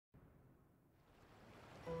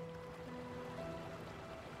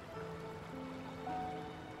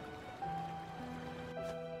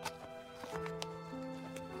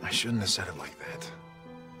shouldn't have said it like that.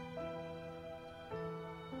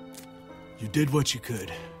 You did what you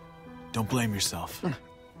could. Don't blame yourself.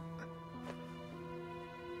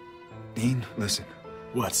 Dean, listen.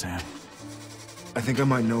 What, Sam? I think I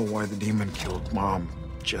might know why the demon killed Mom,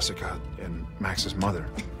 Jessica, and Max's mother.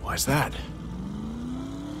 Why's that?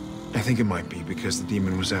 I think it might be because the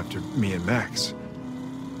demon was after me and Max.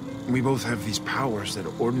 We both have these powers that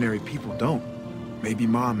ordinary people don't. Maybe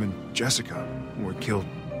Mom and Jessica were killed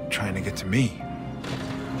trying to get to me.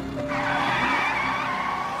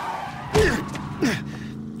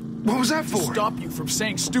 What was that for? Stop you from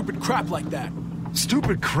saying stupid crap like that.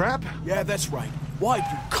 Stupid crap? Yeah, that's right. Why do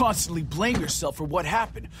you constantly blame yourself for what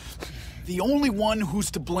happened? The only one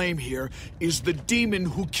who's to blame here is the demon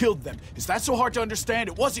who killed them. Is that so hard to understand?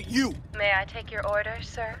 It wasn't you. May I take your order,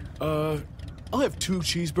 sir? I'll have 2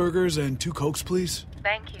 cheeseburgers and 2 Cokes, please.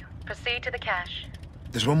 Thank you. Proceed to the cache.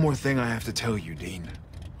 There's one more thing I have to tell you, Dean.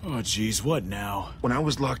 Oh, geez, what now? When I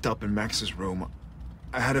was locked up in Max's room,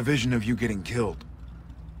 I had a vision of you getting killed.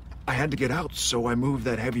 I had to get out, so I moved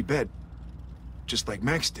that heavy bed. Just like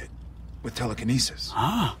Max did, with telekinesis.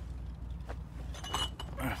 Huh?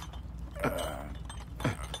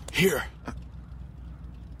 Here.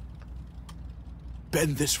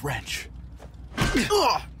 Bend this wrench.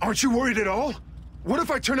 Aren't you worried at all? What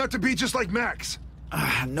if I turn out to be just like Max?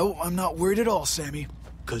 No, I'm not worried at all, Sammy.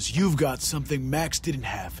 Because you've got something Max didn't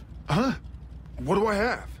have. Huh? What do I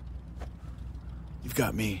have? You've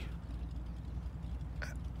got me.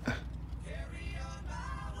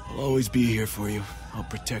 I'll always be here for you. I'll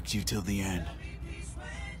protect you till the end.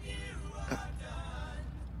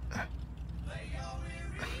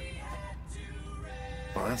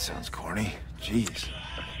 Well, that sounds corny. Jeez.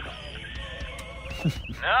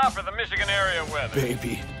 Now for the Michigan area weather.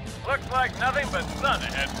 Baby. Looks like nothing but sun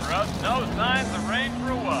ahead for us. No signs of rain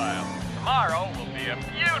for a while. Tomorrow will be a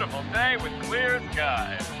beautiful day with clear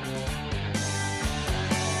skies.